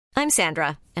I'm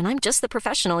Sandra, and I'm just the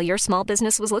professional your small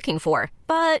business was looking for.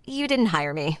 But you didn't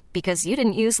hire me because you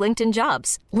didn't use LinkedIn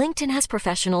Jobs. LinkedIn has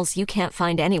professionals you can't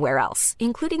find anywhere else,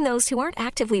 including those who aren't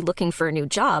actively looking for a new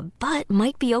job, but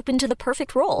might be open to the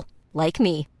perfect role, like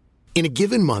me. In a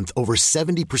given month, over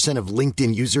 70% of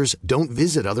LinkedIn users don't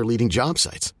visit other leading job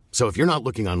sites. So if you're not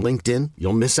looking on LinkedIn,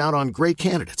 you'll miss out on great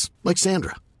candidates like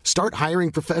Sandra. Start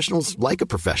hiring professionals like a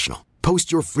professional.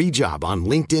 Post your free job on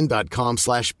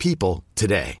linkedin.com/people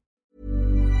today.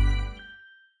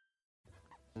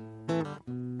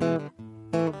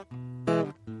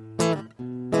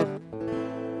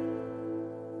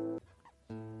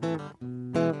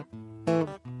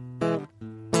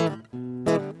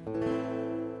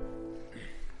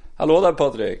 Hallå där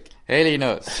Patrik. Hej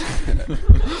Linus.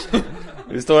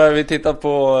 Vi står här, vi tittar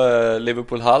på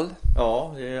Liverpool-Hall.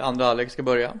 Ja, andra halvlek ska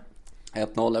börja.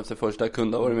 1-0 efter första,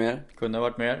 kunde ha varit mer. Kunde ha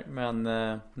varit mer, men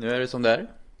nu är det som det är.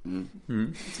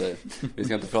 Så, vi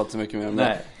ska inte prata så mycket mer om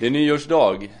det. Det är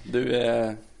nyårsdag.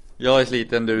 Jag är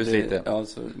sliten, du är sliten. Ja,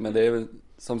 men det är väl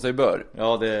som sig bör.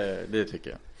 Ja, det tycker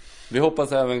jag. Vi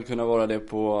hoppas även kunna vara det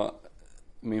på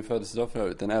min födelsedag för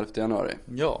övrigt, den 11 januari.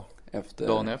 Ja,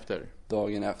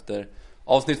 dagen efter.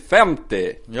 Avsnitt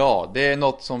 50! Ja, det är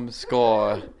något som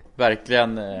ska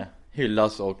verkligen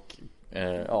hyllas och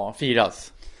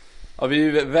firas. Ja, vi är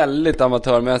ju väldigt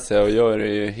amatörmässiga och gör det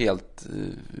ju helt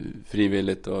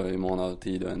frivilligt och i mån av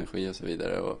tid och energi och så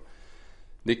vidare. Och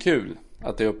det är kul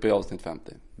att det är uppe i avsnitt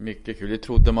 50. Mycket kul, det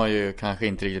trodde man ju kanske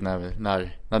inte riktigt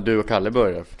när du och Kalle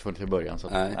började från början. Så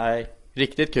nej,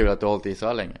 riktigt kul att du har hållit i så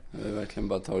här länge. Vi har verkligen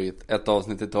bara tagit ett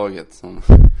avsnitt i taget som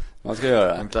man ska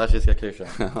göra. Den klassiska klyschan.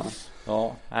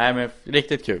 Ja, nej men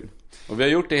riktigt kul. Och vi har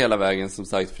gjort det hela vägen som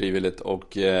sagt frivilligt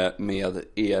och med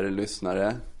er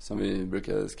lyssnare som vi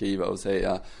brukar skriva och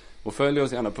säga. Och följ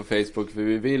oss gärna på Facebook för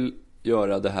vi vill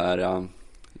göra det här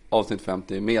avsnitt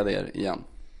 50 med er igen.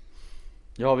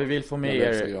 Ja, vi vill få med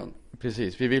er.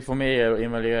 Precis, vi vill få med er och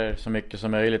involvera er så mycket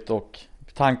som möjligt. Och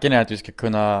tanken är att vi ska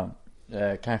kunna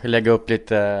kanske lägga upp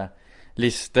lite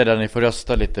listor där ni får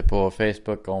rösta lite på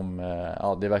Facebook om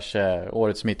diverse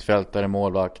årets mittfältare,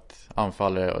 målvakt,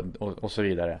 anfallare och så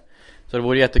vidare. Så det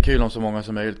vore jättekul om så många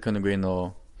som möjligt kunde gå in och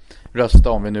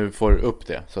rösta om vi nu får upp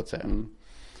det så att säga.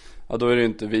 Ja, då är det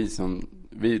inte vi som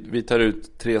vi tar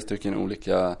ut 3 stycken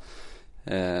olika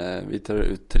vi tar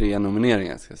ut 3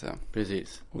 nomineringar ska jag säga.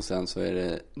 Precis. Och sen så är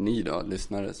det ni då,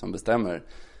 lyssnare, som bestämmer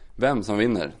vem som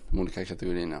vinner de olika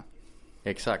kategorierna.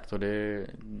 Exakt, och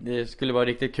det skulle vara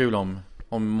riktigt kul om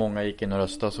många gick in och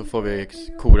röstade, så får vi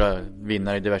kora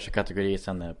vinnare i diverse kategorier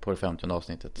sen på det 50:e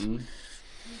avsnittet.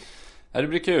 Det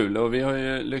blir kul och vi har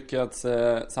ju lyckats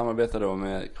samarbeta då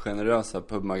med generösa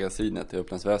pubmagasinet i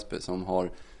Upplands Väsby som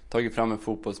har tagit fram en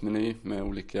fotbollsmeny med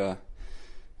olika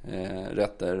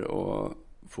rätter och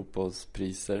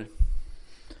fotbollspriser.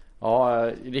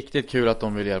 Ja, riktigt kul att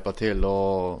de vill hjälpa till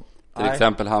och till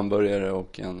exempel hamburgare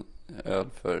och en öl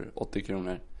för 80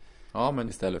 kronor. Ja, men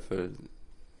istället för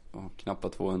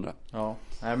knappt 200. Ja,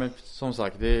 nej men som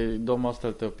sagt, de har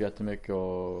ställt upp jättemycket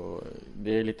och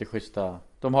det är lite schyssta.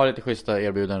 De har lite schyssta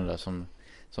erbjudanden där som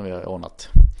vi har ordnat.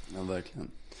 Ja,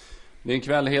 verkligen. Det är en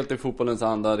kväll helt i fotbollens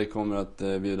anda. Det kommer att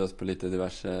bjudas på lite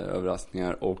diverse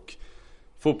överraskningar och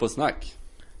fotbollssnack.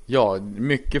 Ja,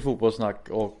 mycket fotbollssnack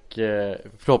och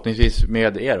förhoppningsvis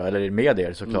med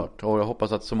er såklart. Och jag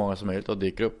hoppas att så många som möjligt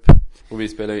dyker upp. Och vi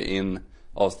spelar ju in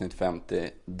avsnitt 50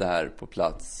 där på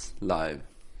plats live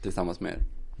tillsammans med er.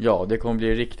 Ja, det kommer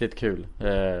bli riktigt kul.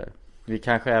 Vi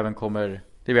kanske även kommer,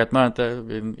 det vet man inte,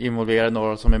 vi involverar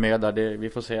några som är med där, vi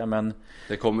får se, men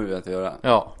det kommer vi att göra.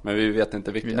 Ja. Men vi vet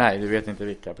inte vilka. Nej, vi vet inte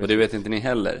vilka. Precis. Och det vet inte ni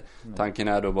heller. Tanken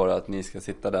är då bara att ni ska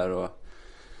sitta där och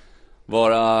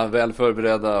vara väl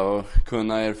förberedda och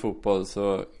kunna er fotboll,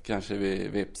 så kanske vi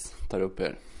vips tar upp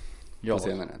er på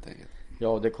scenen helt enkelt.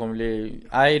 Ja, det kommer bli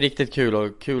riktigt kul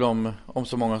och kul om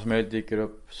så många som möjligt dyker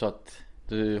upp, så att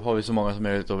du har vi så många som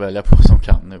möjligt att välja på som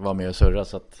kan vara med och surra,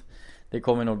 så att det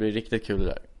kommer nog bli riktigt kul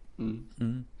där.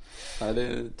 Ja,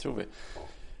 det tror vi.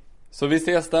 Så vi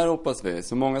ses där, hoppas vi.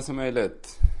 Så många som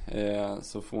möjligt.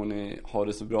 Så får ni ha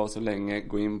det så bra så länge.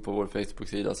 Gå in på vår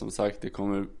Facebook-sida. Som sagt, det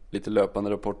kommer lite löpande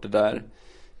rapporter där.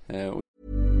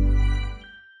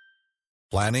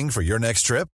 Planning for your next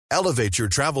trip? Elevate your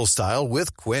travel style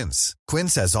with Quince.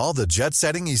 Quince has all the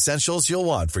jet-setting essentials you'll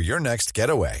want for your next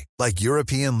getaway. Like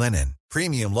European linen,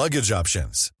 premium luggage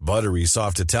options, buttery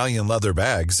soft Italian leather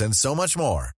bags, and so much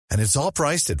more. And it's all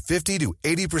priced at 50 to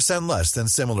 80% less than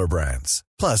similar brands.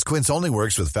 Plus, Quince only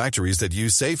works with factories that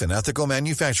use safe and ethical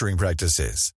manufacturing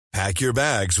practices. Pack your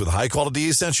bags with high-quality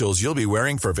essentials you'll be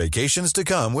wearing for vacations to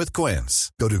come with Quince.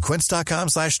 Go to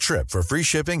quince.com/trip for free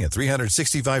shipping and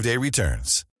 365-day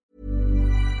returns.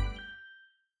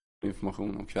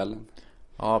 information om kvällen.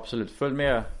 Ja, absolut.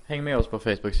 Häng med oss på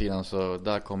Facebook-sidan, så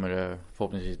där kommer det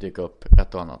förhoppningsvis dyka upp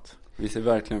ett och annat. Vi ser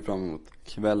verkligen fram emot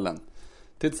kvällen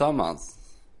tillsammans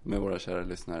med våra kära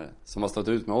lyssnare som har stått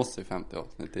ut med oss i 50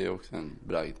 avsnitt. Det är också en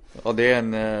bragd. Ja, det är en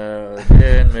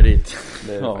merit.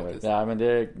 Det är det faktiskt. Ja, men det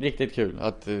är riktigt kul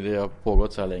att det har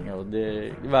pågått så här länge, och det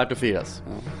är värt att firas.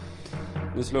 Ja.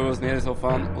 Nu slår vi oss ner i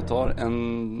soffan och tar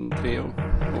en Treo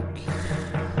och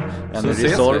en så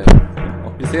ses Resorb.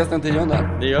 Vi ses den 10:e.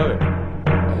 Det gör vi.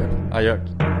 Adjök.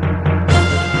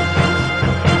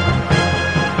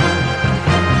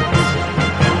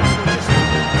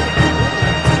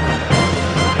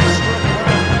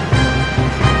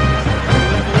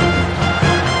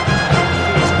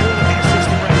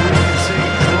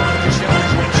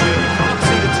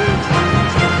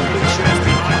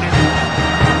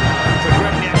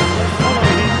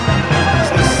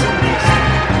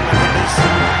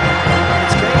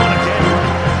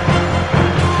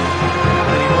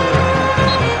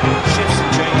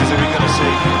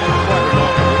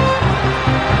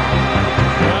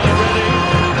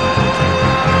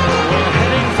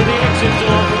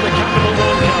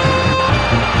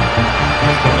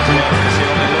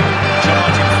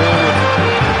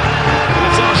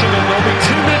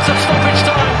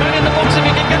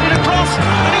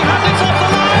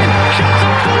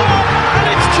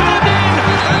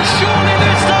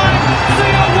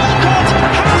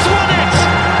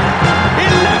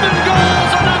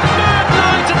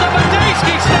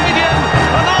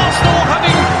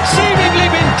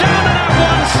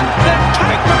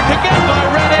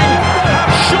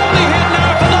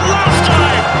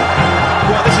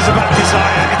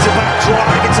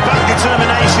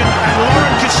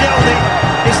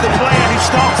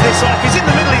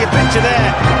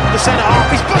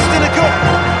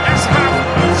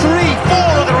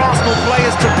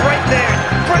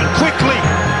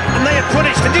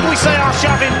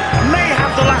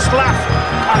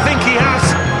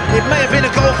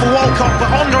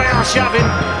 Arshavin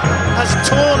has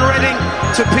torn Reading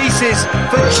to pieces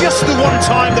for just the one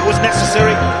time that was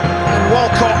necessary. And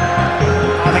Walcott,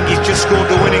 I think he's just scored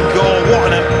the winning goal.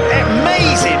 What an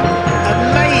amazing,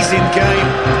 amazing game.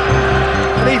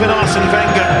 And even Arsene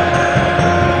Wenger,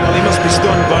 well, he must be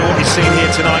stunned by what he's seen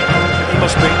here tonight. He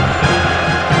must be.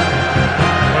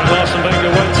 Well, Arsene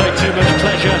Wenger won't take too much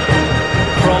pleasure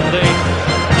from the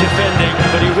defending,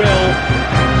 but he will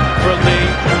from the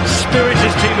spirit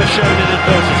his team has shown in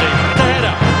adversity. The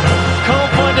header,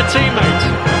 can't find a teammate,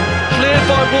 cleared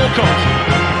by Walcott,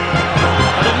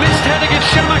 and a missed header gives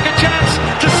Shamak a chance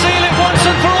to seal it once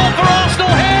and for all for Arsenal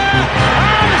here,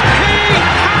 and he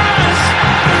has!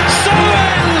 So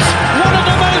ends one of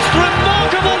the most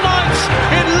remarkable nights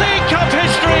in League Cup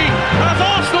history as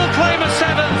Arsenal claim a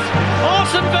 7th.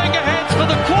 Arsene Wenger heads for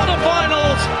the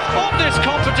quarter-finals of this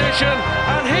competition,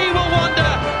 and he will wonder,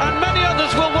 and many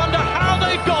others will wonder, how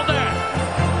they've got there.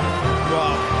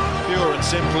 Well, pure and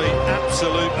simply,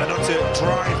 absolute and utter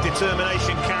drive,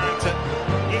 determination, character.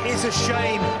 It is a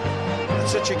shame that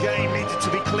such a game needed to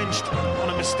be clinched on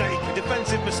a mistake, a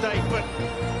defensive mistake, but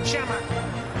Shamak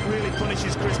really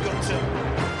punishes Chris Gunter.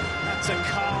 That's a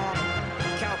calm,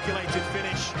 calculated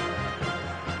finish.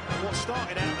 What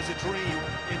started out as a dream